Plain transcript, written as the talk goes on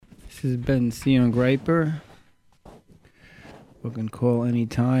This is Bentzion Greiper. You can call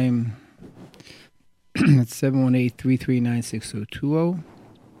anytime at 718-339-6020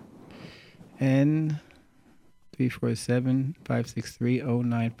 and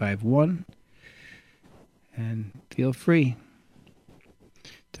 347-563-0951. And feel free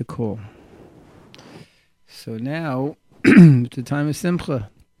to call. So now, it's the time of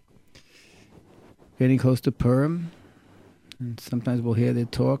Simcha. Getting close to Purim. And sometimes we'll hear the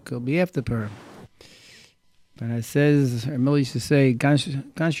talk. It'll be after Purim. But it says, Emil used to say,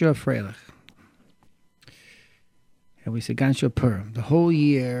 Ganshua Freilich. And we say, Ganshua Purim. The whole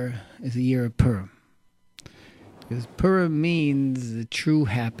year is a year of Purim. Because Purim means the true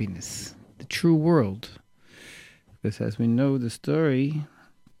happiness, the true world. Because as we know the story,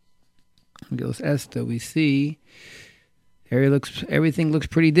 in Gil's Esther, we see everything looks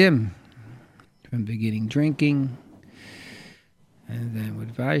pretty dim. From beginning drinking, and then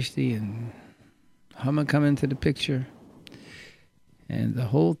with Vashti and Haman come into the picture. And the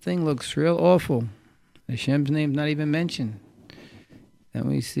whole thing looks real awful. Hashem's name's not even mentioned. Then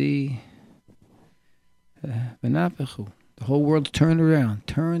we see the whole world's turned around.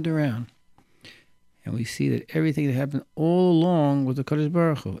 And we see that everything that happened all along was the Kadosh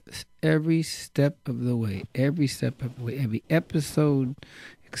Baruch Hu. Every step of the way, every episode,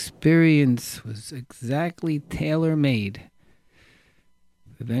 experience was exactly tailor-made.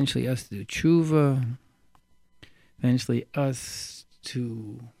 Eventually us to do tshuva. Eventually us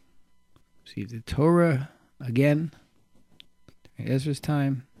to receive the Torah again. During Ezra's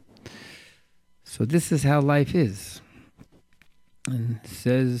time. So this is how life is. And it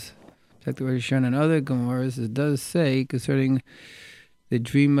says, Dr. Rosh Hashanah and other Gemaras, it does say concerning the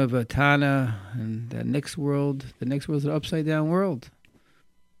dream of Atana and the next world is an upside down world.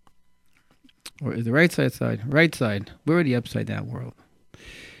 Or is the right side? Right side. We're the upside down world.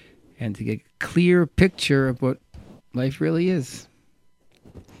 And to get a clear picture of what life really is.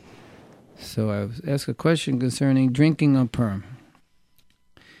 So I was asked a question concerning drinking on Purim.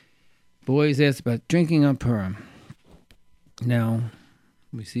 Boys asked about drinking on Purim. Now,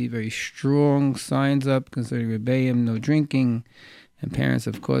 we see very strong signs up concerning Rebbeim, no drinking. And parents,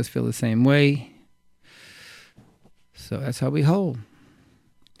 of course, feel the same way. So that's how we hold.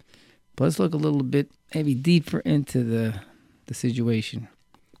 But let's look a little bit, maybe deeper into the situation.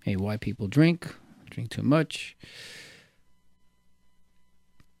 Hey, why people drink too much.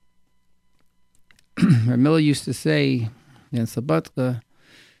 Ramila used to say, in Sabatka, there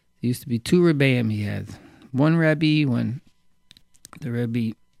used to be two Rebbeim he had. One Rebbe, when the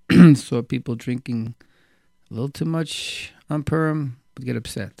Rebbe saw people drinking a little too much on Purim, would get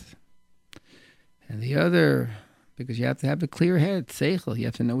upset. And the other, because you have to have a clear head, seichel, you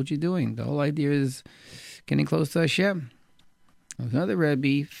have to know what you're doing. The whole idea is getting close to Hashem. Another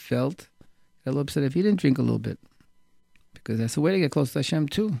Rebbe got a little upset if he didn't drink a little bit, because that's the way to get close to Hashem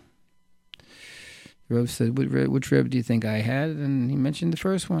too. The Rebbe said, which Rebbe do you think I had? And he mentioned the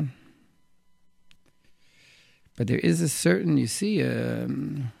first one. But there is a certain, you see,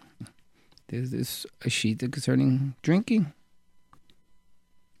 there's this a sheet concerning drinking.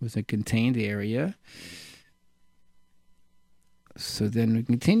 It was a contained area. So then we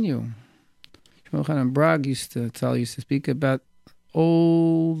continue. Shmuel Chanan Brag used to speak about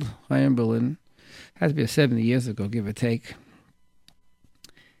old Chaim Berlin. Has to be 70 years ago, give or take.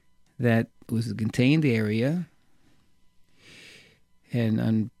 That was a contained area. And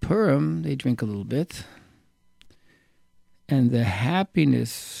on Purim, they drink a little bit. And the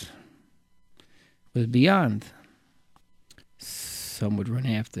happiness was beyond. Some would run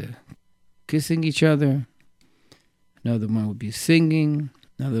after kissing each other. Another one would be singing.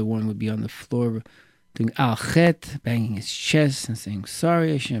 Another one would be on the floor doing al-chet, banging his chest and saying,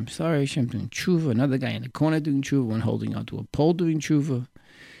 sorry Hashem, doing tshuva. Another guy in the corner doing tshuva, one holding onto a pole doing tshuva.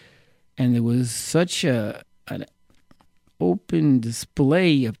 And there was such an open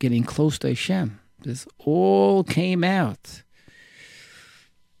display of getting close to Hashem. This all came out.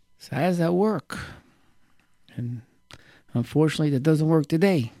 So how does that work? And unfortunately, that doesn't work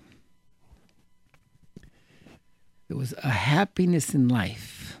today. There was a happiness in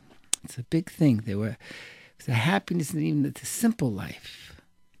life. It's a big thing. There was a happiness in even the simple life.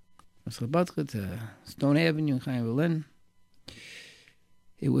 To Stone Avenue in Chaim Berlin.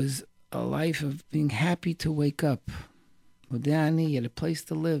 It was a life of being happy to wake up. Modani, you had a place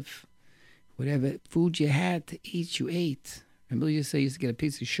to live. Whatever food you had to eat, you ate. Remember you used to get a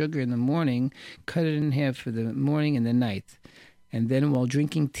piece of sugar in the morning, cut it in half for the morning and the night. And then while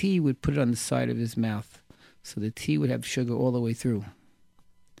drinking tea, would put it on the side of his mouth. So the tea would have sugar all the way through.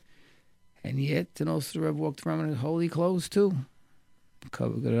 And yet, and also the Rebbe walked around in holy clothes too.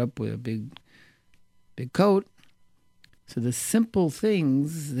 covered it up with a big coat. So the simple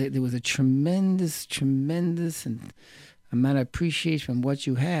things, there was a tremendous amount of appreciation from what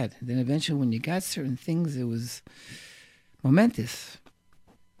you had. Then eventually when you got certain things, it was momentous.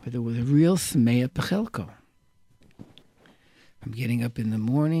 But there was a real Smeya Pechelko. From getting up in the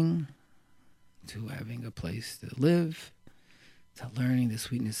morning to having a place to live, to learning the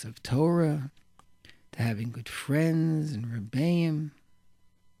sweetness of Torah, to having good friends and Rebbeim,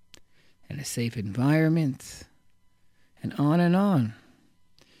 and a safe environment, and on and on.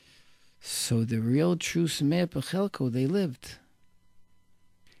 So the real true Smeya Pechelko, they lived.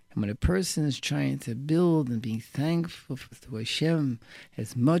 And when a person is trying to build and being thankful to Hashem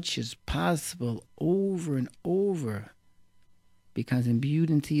as much as possible over and over, becomes imbued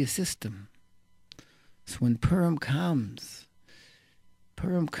into your system. So when Purim comes,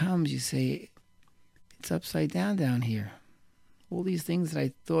 you say, it's upside down here. All these things that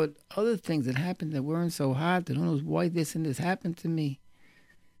I thought, other things that happened that weren't so hot, that who knows why this and this happened to me.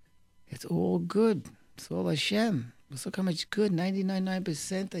 It's all good. It's all Hashem. Look how much good,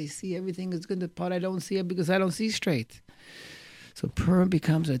 99% I see everything is good. The part I don't see it because I don't see straight. So Purim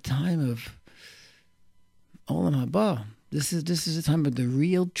becomes a time of Olam Haba. This is the time of the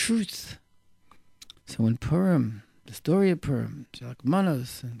real truth. So when Purim, the story of Purim,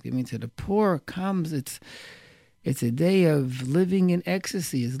 Manos, and giving to the poor comes, it's a day of living in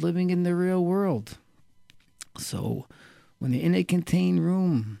ecstasy. It's living in the real world. So when they're in a contained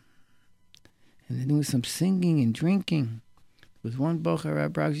room and they're doing some singing and drinking, with one Bocher,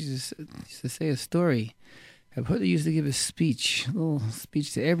 Rabbi used to say a story. Rabbi used to give a little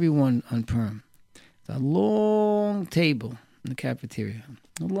speech to everyone on Purim. A long table in the cafeteria.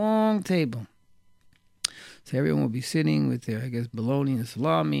 A long table. So everyone will be sitting with their, bologna and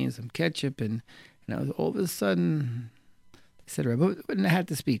salami and some ketchup. And all of a sudden, they said, Rabbi had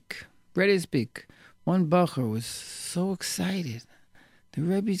to speak. Ready to speak. One bacher was so excited. The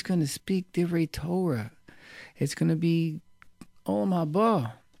Rebbe's going to speak Divrei Torah. It's going to be Olam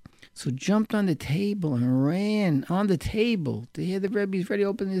Haba. So jumped on the table and ran on the table to hear the Rebbe's ready to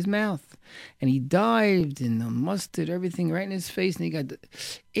open his mouth. And he dived and mustard everything right in his face. And he got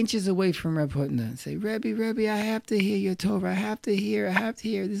inches away from Reb Hutner and say, Rebbe, I have to hear your Torah. I have to hear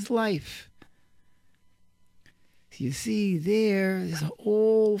this life. So you see, there is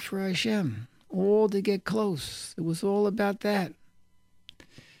all for Hashem. All to get close. It was all about that.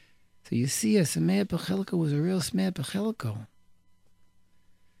 So you see, a Smeya Pechelko was a real Smeya Pechelko.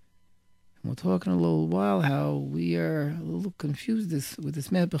 We'll talk in a little while how we are a little confused with the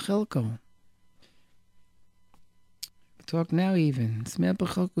Smeya Pechelko. We'll talk now even. Smeya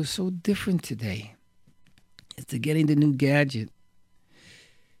Pechelko is so different today. It's to getting the new gadget.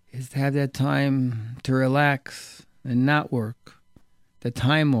 It's to have that time to relax and not work. The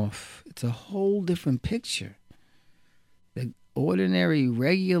time off. It's a whole different picture. The ordinary,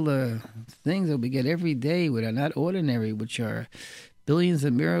 regular things that we get every day that are not ordinary, which are billions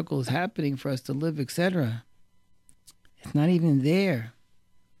of miracles happening for us to live, etc. It's not even there.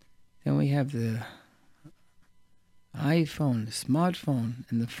 Then we have the iPhone, the smartphone,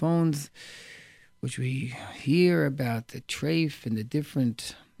 and the phones which we hear about, the trafe and the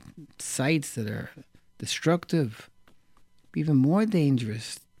different sites that are destructive, even more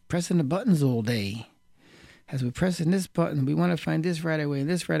dangerous, pressing the buttons all day. As we're pressing this button, we want to find this right away and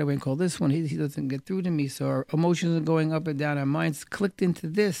this right away and call this one. He doesn't get through to me, so our emotions are going up and down. Our minds clicked into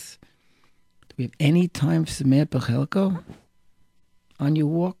this. Do we have any time for Smeya Pechelko on your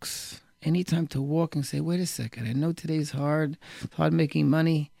walks? Any time to walk and say, wait a second, I know today's hard. It's hard making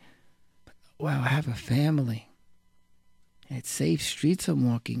money. But wow, I have a family. And it's safe streets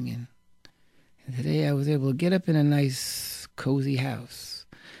I'm walking in. And today I was able to get up in a nice, cozy house.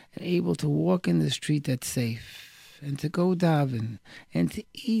 And able to walk in the street that's safe, and to go daven, and to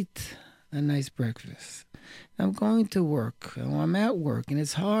eat a nice breakfast. I'm going to work, I'm at work, and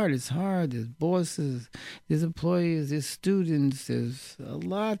it's hard. There's bosses, there's employees, there's students, there's a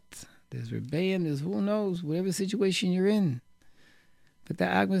lot. There's rebellion, there's who knows, whatever situation you're in. But the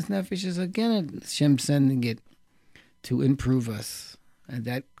Agmas Nefesh is again Hashem sending it to improve us. And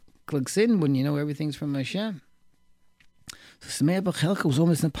that clicks in when you know everything's from Hashem. So Smeya Pechelko was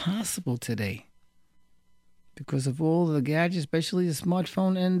almost impossible today because of all the gadgets, especially the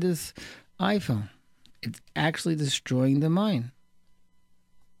smartphone and this iPhone. It's actually destroying the mind.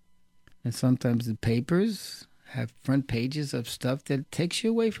 And sometimes the papers have front pages of stuff that takes you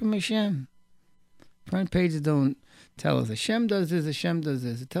away from Hashem. Front pages don't tell us Hashem does this, Hashem does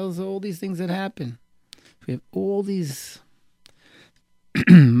this. It tells us all these things that happen. We have all these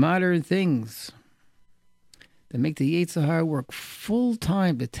modern things that make the Yetzer Hara work full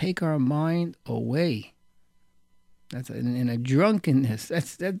time to take our mind away. That's in a drunkenness.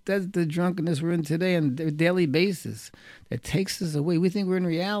 That's the drunkenness we're in today on a daily basis. That takes us away. We think we're in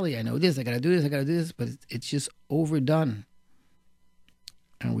reality. I know this. I got to do this. I got to do this. But it's just overdone.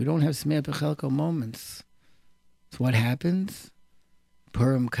 And we don't have Smear Pechelko moments. So what happens?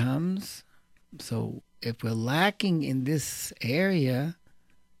 Purim comes. So if we're lacking in this area,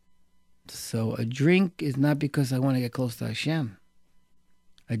 so a drink is not because I want to get close to Hashem.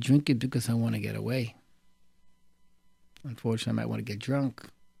 I drink it because I want to get away. Unfortunately, I might want to get drunk.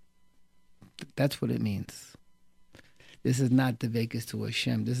 That's what it means. This is not the Vekas to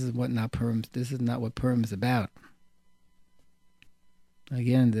Hashem. This is not what Purim is about.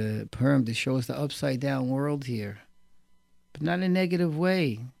 Again, the Purim to show us the upside down world here, but not in a negative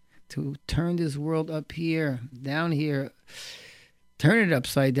way. To turn this world up here, down here, turn it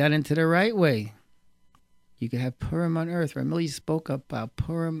upside down into the right way. You could have Purim on earth. Ramili spoke about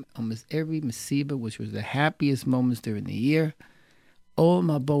Purim almost every Masiba, which was the happiest moments during the year. Olam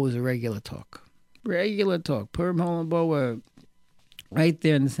Haba was a regular talk. Regular talk. Purim, Olam Haba were right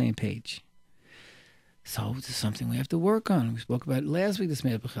there on the same page. So this is something we have to work on. We spoke about it last week, the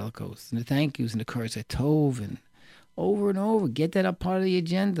Smear Pechelkos, and the thank yous, and the Kurz Tov, and over, get that up part of the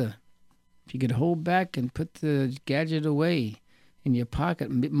agenda. If you could hold back and put the gadget away in your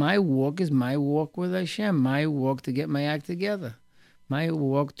pocket. My walk is my walk with Hashem. My walk to get my act together. My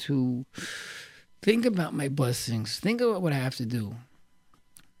walk to think about my blessings. Think about what I have to do.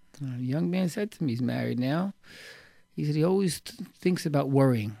 A young man said to me, he's married now. He said he always thinks about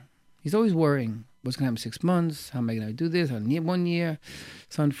worrying. He's always worrying. What's going to happen in 6 months? How am I going to do this? 1 year?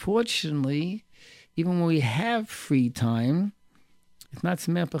 So unfortunately, even when we have free time, it's not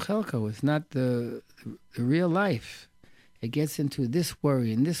Smear Pechelko. It's not the real life. It gets into this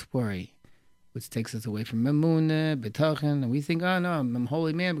worry and this worry, which takes us away from Emunah, B'tachon, and we think, oh no, I'm a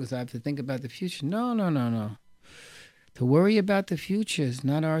holy man because I have to think about the future. No. To worry about the future is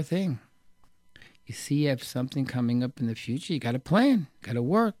not our thing. You see, you have something coming up in the future, you got to plan, got to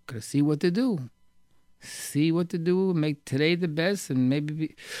work, got to see what to do. See what to do, make today the best, and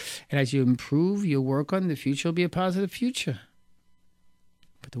and as you improve, you work on the future, will be a positive future.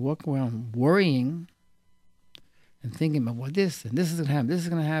 But to walk around worrying and thinking about what this is going to happen, this is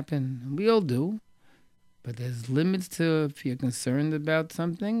going to happen, and we all do. But there's limits to, if you're concerned about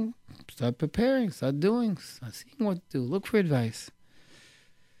something, start preparing, start doing, start seeing what to do, look for advice.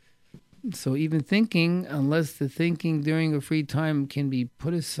 So even thinking, unless the thinking during a free time can be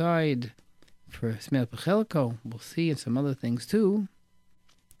put aside for Smear Pechelko, we'll see, and some other things too,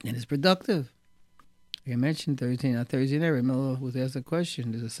 and it's productive. Like I mentioned Thursday night, Ramila was asked a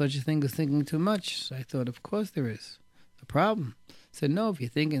question, is there such a thing as thinking too much? So I thought, of course there is. The problem. I said, no, if you're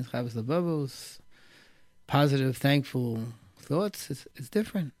thinking Chavos Levavos, positive, thankful thoughts, it's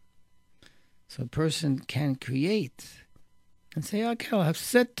different. So a person can create and say, okay, I'll have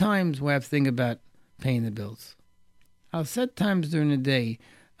set times where I have to think about paying the bills. I'll set times during the day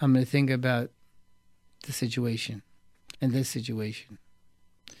I'm going to think about the situation and this situation.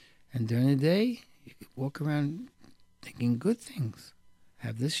 And during the day, you could walk around thinking good things.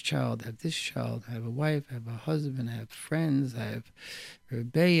 Have this child, have a wife, have a husband, have friends, have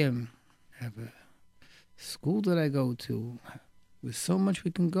rebbeim, have a school that I go to. There's so much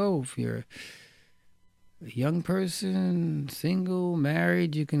we can go. If you're a young person, single,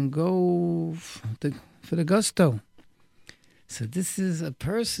 married, you can go for the gusto. So this is a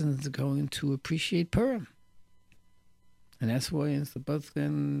person that's going to appreciate Purim. And that's why in Slobodka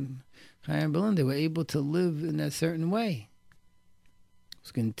and Chaim Berlin, they were able to live in a certain way. It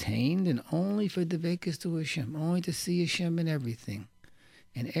was contained and only for the Vekas to Hashem, only to see Hashem in everything.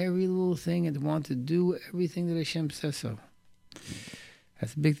 And every little thing, and want to do everything that Hashem says so.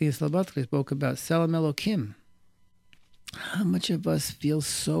 That's the big thing in Slobodka. They spoke about Selam Elokim. How much of us feel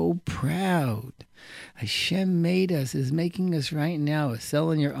so proud? Hashem made us, is making us right now. A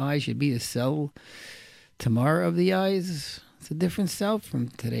cell in your eye should be a cell tomorrow of the eyes. It's a different cell from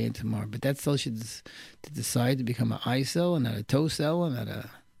today and tomorrow. But that cell should decide to become an eye cell and not a toe cell and not a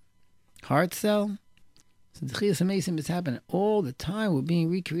heart cell. So the Chiyas HaMesim is happening all the time. We're being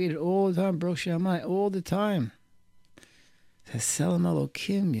recreated all the time. Baruch Shammai, all the time. It's a Selam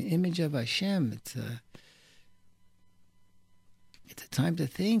Elokim, the image of Hashem. It's a time to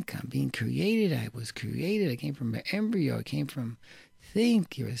think. I'm being created. I was created. I came from an embryo. I came from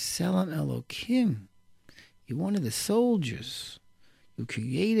think. You're a Selam Elokim. You're one of the soldiers. You're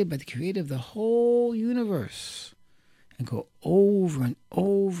created by the creator of the whole universe. And go over and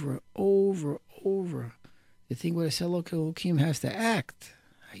over, The thing what a Selam Elokim has to act.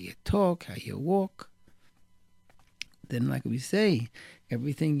 How you talk, how you walk. then like we say,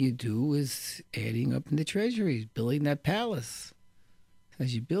 everything you do is adding up in the treasuries, building that palace.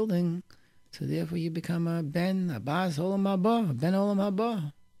 As you're building, so therefore you become a Ben, a Bas Olam Haba, a Ben Olam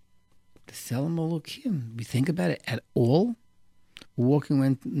Haba. The Selam Elokim. We think about it at all. We're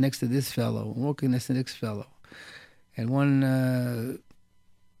walking next to this fellow, walking next to the next fellow. And one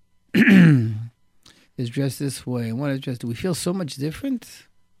is dressed this way, and one is dressed. Do we feel so much different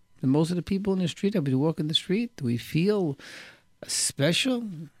than most of the people in the street? As we walk in the street, do we feel special?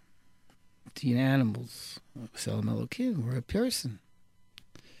 To you animals, Selam Elokim, we're a person.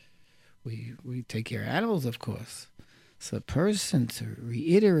 We take care of animals, of course. So a person to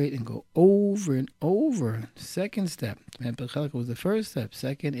reiterate and go over and over. Second step. Chelek was the first step.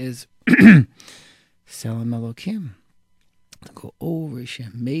 Second is Selam Elokim. To go over.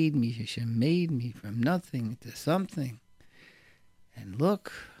 Hashem made me. Hashem made me from nothing to something. And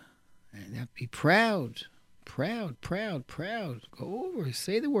look. And have to be proud. Proud, proud, proud. Go over.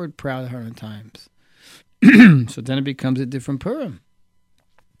 Say the word proud 100 times. So then it becomes a different Purim.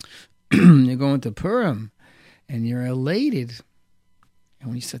 You're going to Purim, and you're elated. And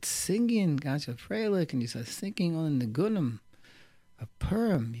when you start singing, Gasha Freilich, and you start singing on the Gunim of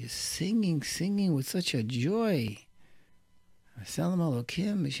Purim, you're singing with such a joy. Selam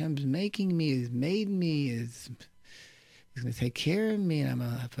Elokim, Hashem's making me, He's made me, He's going to take care of me, and I'm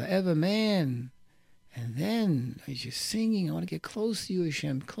a forever man. And then, as you're singing, I want to get close to you,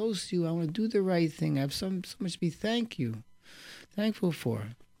 Hashem, close to you. I want to do the right thing. I have so much to be thankful for.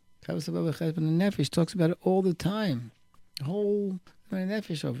 Nefesh talks about it all the time. The whole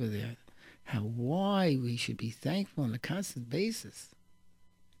Nefesh over there. Why we should be thankful on a constant basis.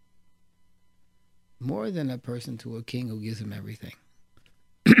 More than a person to a king who gives him everything.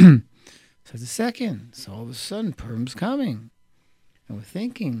 So the second. So all of a sudden, Purim's coming. And we're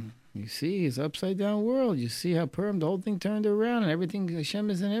thinking, you see, it's upside down world. You see how Purim, the whole thing turned around and everything, Hashem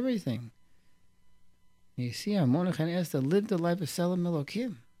is in everything. You see how Monach and Esther lived the life of Selam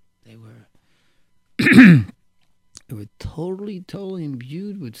Elokim. They were totally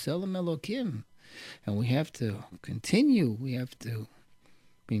imbued with Selam Elokim. And we have to continue. We have to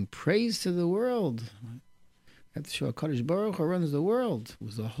bring praise to the world. We have to show HaKadosh Baruch Hu runs the world. It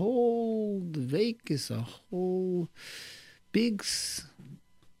was a whole Dveikis, a whole big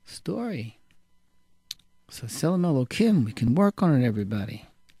story. So Selam Elokim, we can work on it, everybody.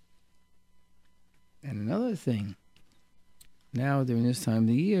 And another thing. Now, during this time of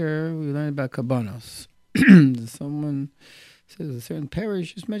the year, we learn about Kabbanos. Someone says a certain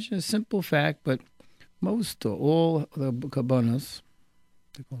parish, just mention a simple fact, but most or all the Kabbanos,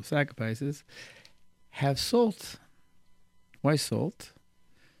 they call sacrifices, have salt. Why salt?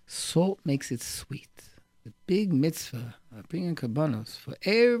 Salt makes it sweet. The big mitzvah of bringing Kabbanos for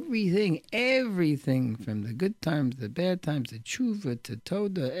everything from the good times, the bad times, the tshuva, to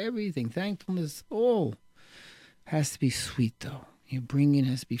Toda, everything, thankfulness, all. Has to be sweet, though. Your bringing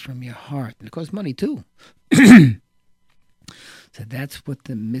has to be from your heart. And it costs money, too. So that's what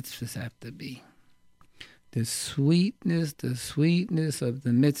the mitzvahs have to be. The sweetness of the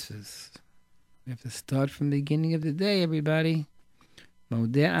mitzvahs. We have to start from the beginning of the day, everybody.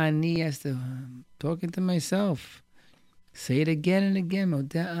 Modeh Ani has to, talking to myself. Say it again and again.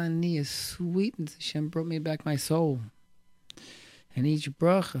 Modeh Ani is sweetness. Hashem brought me back my soul. And each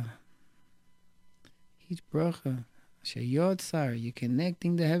bracha, Sheyotzar, you're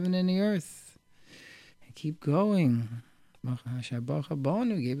connecting the heaven and the earth. And keep going. Hashem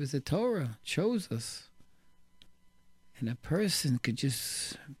gave us the Torah, chose us. And a person could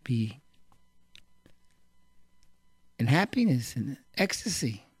just be in happiness and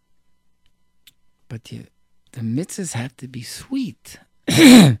ecstasy. But the mitzvahs have to be sweet.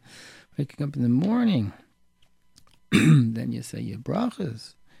 Waking up in the morning, then you say your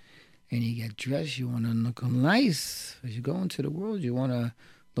brachas. And you get dressed, you want to look nice. As you go into the world, you want to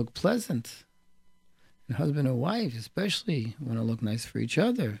look pleasant. And husband and wife, especially, want to look nice for each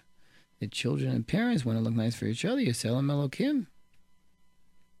other. The children and parents want to look nice for each other. You Selam Elokim.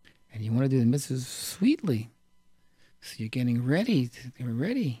 And you want to do the mitzvahs sweetly. So you're getting ready. They're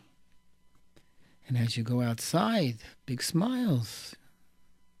ready. And as you go outside, big smiles.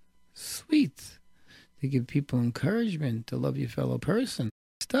 Sweet. To give people encouragement to love your fellow person.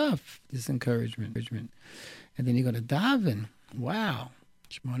 This encouragement. And then you go to daven. Wow.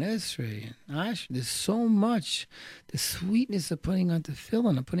 Shemon Esrei and Ash. There's so much. The sweetness of putting on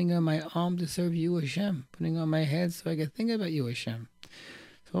tefillin, of putting on my arm to serve you, Hashem. Putting on my head so I can think about you, Hashem.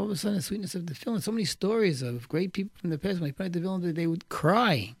 So all of a sudden, the sweetness of the tefillin. So many stories of great people from the past. When they put on tefillin, they would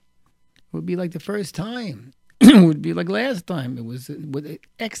cry. It would be like the first time. It would be like last time. It was with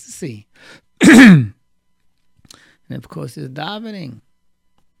ecstasy. And of course, there's davening.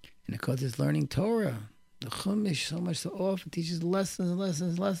 And of course, there's learning Torah. The Chumash, so much to offer, teaches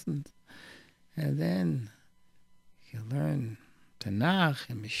lessons. And then you learn Tanakh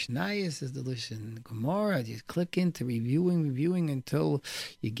and Mishnayos is delicious. And Gemara, you click into reviewing until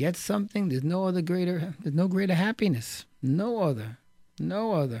you get something. There's no greater happiness. No other. And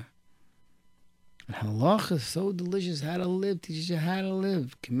Halacha is so delicious. How to live, teaches you how to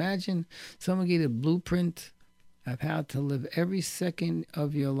live. Imagine someone gave you a blueprint of how to live every second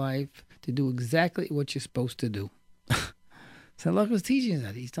of your life to do exactly what you're supposed to do. So Halacha is teaching us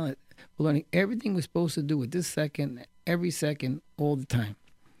that. He's telling us, we're learning everything we're supposed to do with this second, every second, all the time.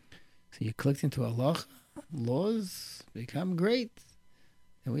 So you clicked into Halacha, laws become great.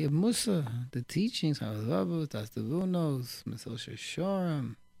 And we have Musa, the teachings, Halavavos, Tastavunos, Masel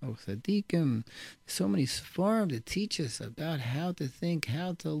Shoshorim, Osadikim. So many Sfarim that teach us about how to think,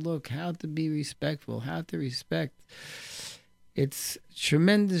 how to look, how to be respectful, how to respect. It's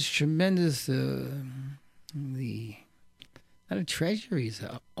tremendous, not a treasuries,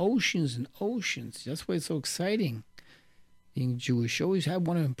 oceans and oceans. That's why it's so exciting. Being Jewish, always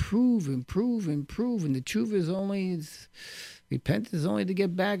want to improve. And the truth is repentance is only to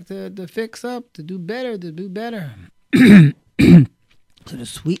get back to fix up, to do better. So the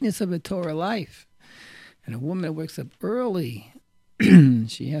sweetness of a Torah life. And a woman that wakes up early,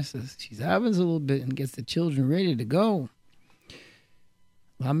 she happens a little bit and gets the children ready to go.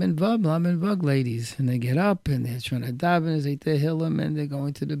 Lamed Vug, ladies. And they get up and they're trying to daven as they tehillim, and they're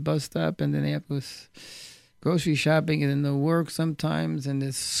going to the bus stop, and then they have to go grocery shopping, and then they'll work sometimes. And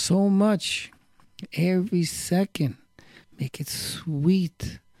there's so much every second. Make it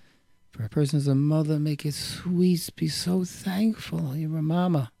sweet. For a person as a mother, make it sweet. Be so thankful. You're a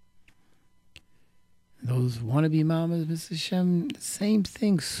mama. Those wannabe mamas, Mr. Hashem, the same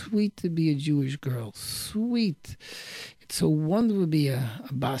thing. Sweet to be a Jewish girl. Sweet. It's so wonderful to be a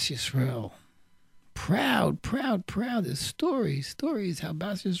Bas Yisrael. Proud. There's stories how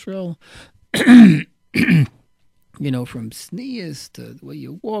Bas Yisrael, from sneers to the way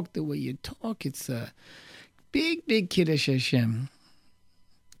you walk, the way you talk. It's a big Kiddush Hashem.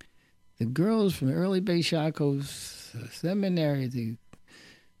 The girls from early Beis Yaakov's seminary, the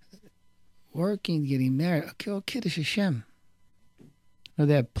working, getting married, Kiddush Hashem.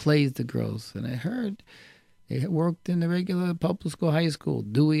 That plays the girls. And I heard they worked in the regular public school, high school,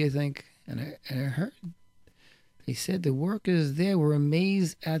 Dewey, I think. And I heard they said the workers there were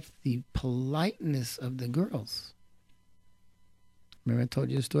amazed at the politeness of the girls. Remember I told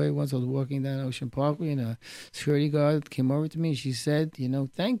you a story once. I was walking down Ocean Parkway and a security guard came over to me and she said,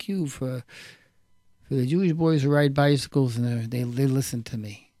 thank you for the Jewish boys who ride bicycles, and they listen to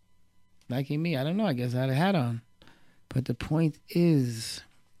me. Liking me, I don't know, I guess I had a hat on. But the point is,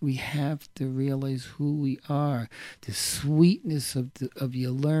 we have to realize who we are, the sweetness of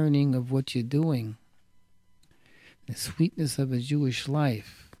your learning, of what you're doing, the sweetness of a Jewish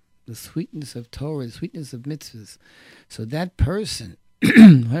life, the sweetness of Torah, the sweetness of mitzvahs. So that person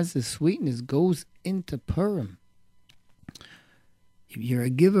who has the sweetness goes into Purim. If you're a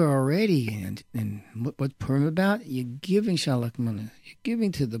giver already, and what's Purim about? You're giving shalach mana. You're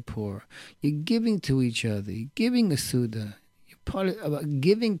giving to the poor. You're giving to each other. You're giving a suda. You're part of a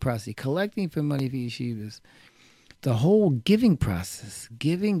giving process, collecting for money for yeshivas. The whole giving process.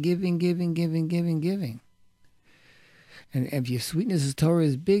 Giving. And if your sweetness of Torah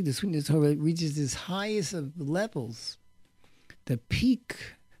is big, the sweetness of Torah reaches its highest of levels. The peak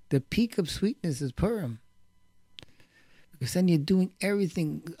of sweetness is Purim. Because then you're doing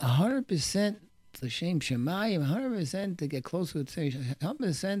everything 100% to Shem Shemayim, 100% to get closer to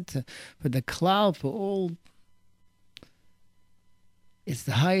 100% for the cloud, for all. It's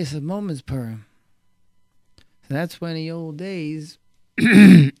the highest of moments, Purim. So that's when in the old days,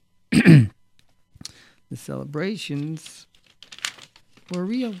 the celebrations were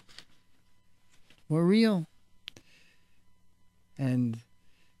real. And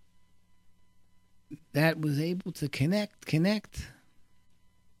that was able to connect. And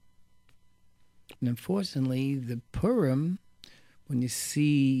unfortunately, the Purim, when you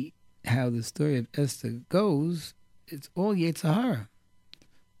see how the story of Esther goes, it's all Yetzer Hara.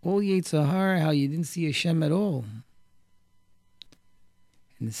 All Yetzer Hara, how you didn't see Hashem at all.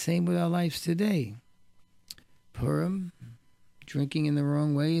 And the same with our lives today. Purim, drinking in the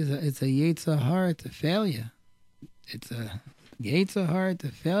wrong way, it's a Yetzer Hara to failure. It's a Yetzer Hara to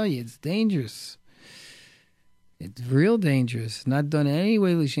failure. It's dangerous. It's real dangerous. It's not done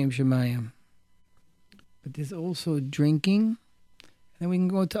anyway, L'Shem Shemayim. But there's also drinking. And we can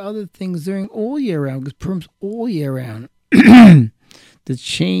go to other things during all year round, because Purim's all year round. The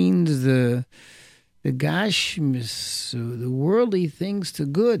chains, the the gashmis, the worldly things to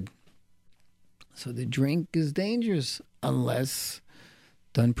good. So the drink is dangerous unless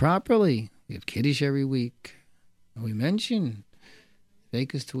done properly. We have Kiddush every week. We mention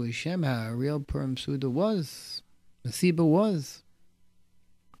Vekas to Hashem, how a real Purim Suda was, Masiba was.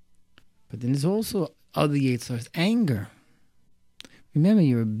 But then there's also other Yetzirahs, anger. Remember,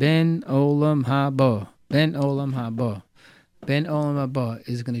 you're Ben Olam Haba. Ben Olam Haba. Ben Olam Haba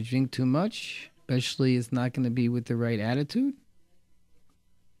is going to drink too much, especially it's not going to be with the right attitude.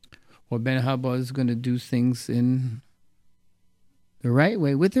 Or Ben Haba is going to do things in the right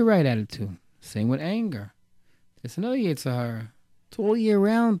way with the right attitude. Same with anger. It's another Yetzirah. It's all year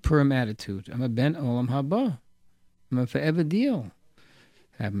round Purim attitude. I'm a Ben Olam Haba. I'm a forever deal.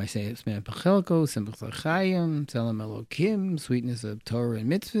 I have my Seyes Man Pachelko, Simchas L'Chaim, Tzelem Elokim, sweetness of Torah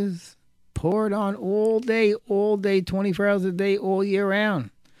and mitzvahs. Pour it on all day, 24 hours a day, all year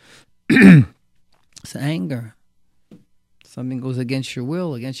round. It's anger. Something goes against your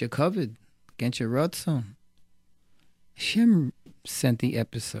will, against your covet, against your ratzon. Hashem sent the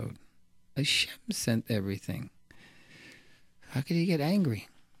episode. Hashem sent everything. How could you get angry?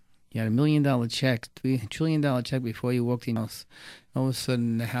 You had $1 million check, $3 trillion check before you walked in the house. All of a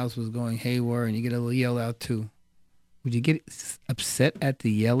sudden, the house was going haywire, and you get a little yell out too. Would you get upset at the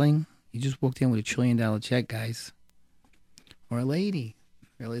yelling? You just walked in with $1 trillion check, guys. Or a lady.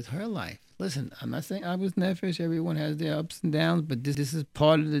 Really, it's her life. Listen, I'm not saying I was nefesh. Everyone has their ups and downs, but this is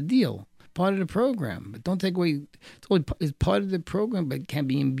part of the deal, part of the program. But don't take away. It's part of the program, but can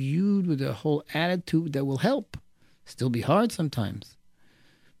be imbued with a whole attitude that will help. Still be hard sometimes.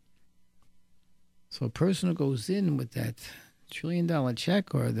 So a person who goes in with that $1 trillion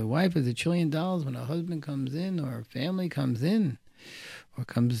check, or the wife is $1 trillion when her husband comes in, or her family comes in, or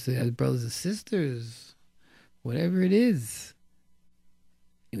comes as brothers and sisters, whatever it is.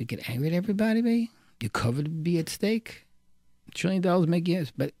 You get angry at everybody, baby? Your cover to be at stake? $1 trillion make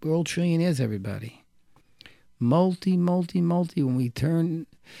yes, but we're all trillionaires, everybody. Multi. When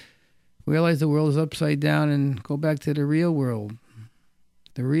we realize the world is upside down and go back to the real world.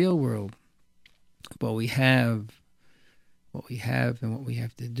 The real world. What we have and what we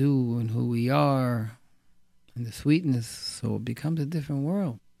have to do and who we are and the sweetness. So it becomes a different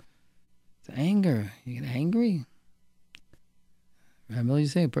world. It's anger. You get angry. I'm really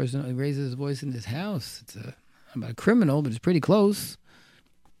saying a person who raises his voice in his house. I'm not a criminal, but it's pretty close.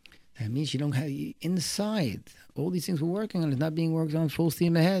 That means you don't have inside. All these things we're working on is not being worked on full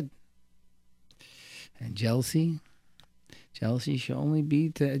steam ahead. And jealousy. Jealousy should only be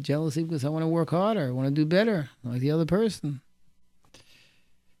jealousy because I want to work harder. I want to do better like the other person.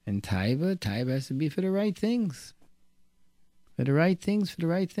 And taiva has to be for the right things. For the right things.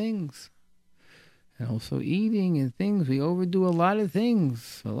 And also eating and things. We overdo a lot of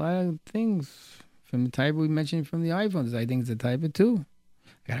things. From the taiva we mentioned from the iPhones. I think it's a taiva too.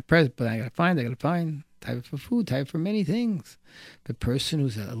 I got to press, but I got to find. Taiva for food, taiva for many things. The person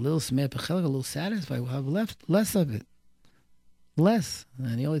who's a little smeh, a little satisfied will have less of it. Less.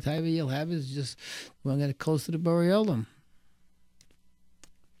 And the only taiva you'll have is just when I get close to the Borei Olam.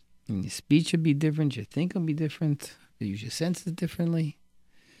 And your speech will be different, your think will be different, you use your senses differently.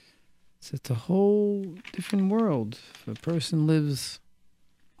 So it's a whole different world. If a person lives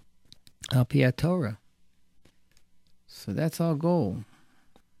al pi Torah. So that's our goal.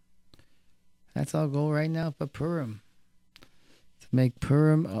 That's our goal right now for Purim. To make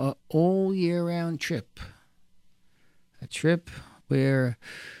Purim an all year round trip. A trip where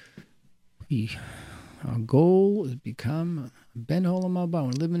our goal is become Ben Olam Haba.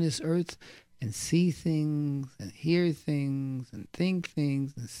 We live on this earth and see things and hear things and think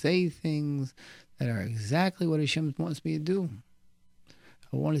things and say things that are exactly what Hashem wants me to do.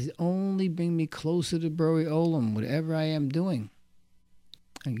 I want it to only bring me closer to Borei Olam, whatever I am doing.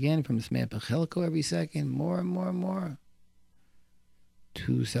 Again, from this man Pachelko every second, more and more and more.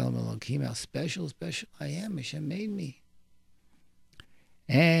 To Tzelem Elokim, how special I am. Hashem made me.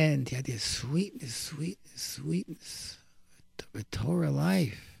 And he had this sweetness of Torah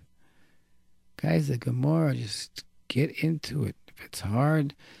life. Guys, the Gemara, just get into it. If it's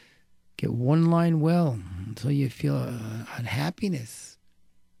hard, get one line well until you feel unhappiness.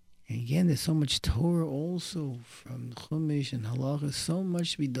 And again, there's so much Torah also from Chumash and Halacha, so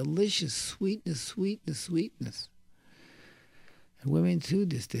much to be delicious, sweetness. And women too,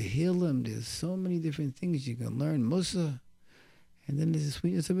 there's the Tehillim, there's so many different things you can learn. Musa. And then there's the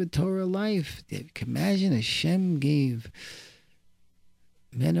sweetness of a Torah life. You can imagine Hashem gave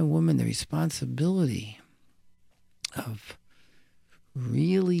men and women the responsibility of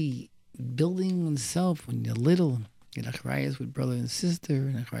really building oneself when you're little You get achrayas with brother and sister,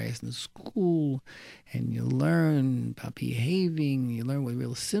 and achrayas in the school, and you learn about behaving. You learn what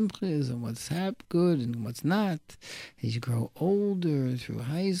real simcha is and what's good and what's not. As you grow older through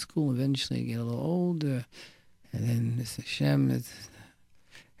high school, eventually you get a little older, and then Mr. Hashem, as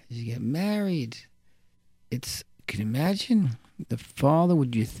you get married, can you imagine the father?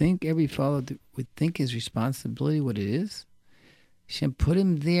 Would you think every father would think his responsibility what it is? Hashem put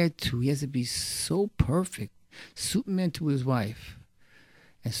him there he has to be so perfect. Superman to his wife,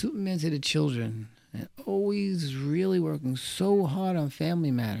 and Superman to the children, and always really working so hard on family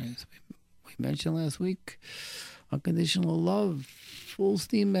matters. We mentioned last week, unconditional love, full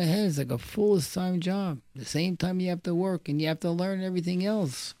steam ahead. It's like a full-time job. At the same time you have to work, and you have to learn everything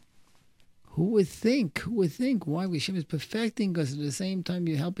else. Who would think? Why? Hashem is perfecting us. At the same time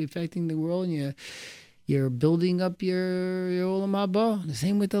you help perfecting the world, and you're building up your olam haba. The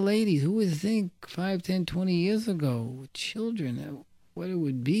same with the ladies. Who would think 5, 10, 20 years ago with children, what it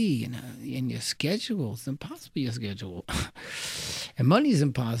would be in your schedule? It's impossible, your schedule. And money's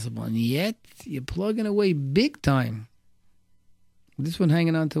impossible. And yet, you're plugging away big time. This one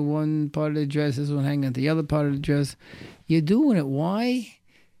hanging on to one part of the dress, this one hanging on to the other part of the dress. You're doing it. Why?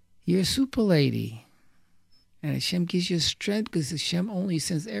 You're a super lady. And Hashem gives you strength because Hashem only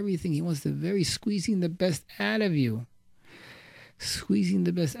sends everything. He wants squeezing the best out of you. Squeezing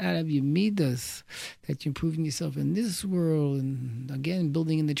the best out of you. Midas, that you're improving yourself in this world. And again,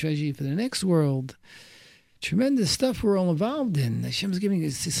 building in the treasury for the next world. Tremendous stuff we're all involved in. Hashem's giving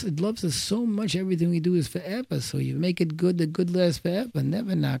us, it loves us so much. Everything we do is forever. So you make it good, the good lasts forever.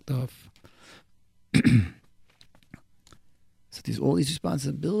 Never knocked off. So there's all these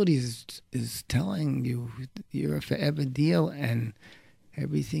responsibilities is telling you you're a forever deal, and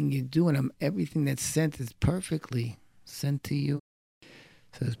everything you do and everything that's sent is perfectly sent to you.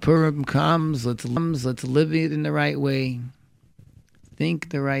 So as Purim comes, let's live it in the right way, think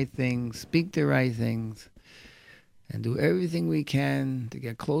the right things, speak the right things, and do everything we can to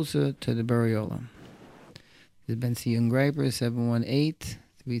get closer to the Borei Olam. This is Bentzion Greiper,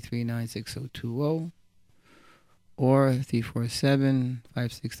 718-339-6020. Or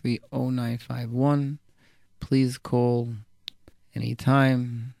 347-563-0951. Please call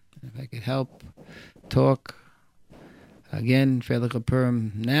anytime. If I could help, talk. Again, Freilich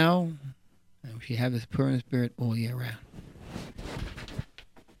Purim now. And we should have this Purim spirit all year round.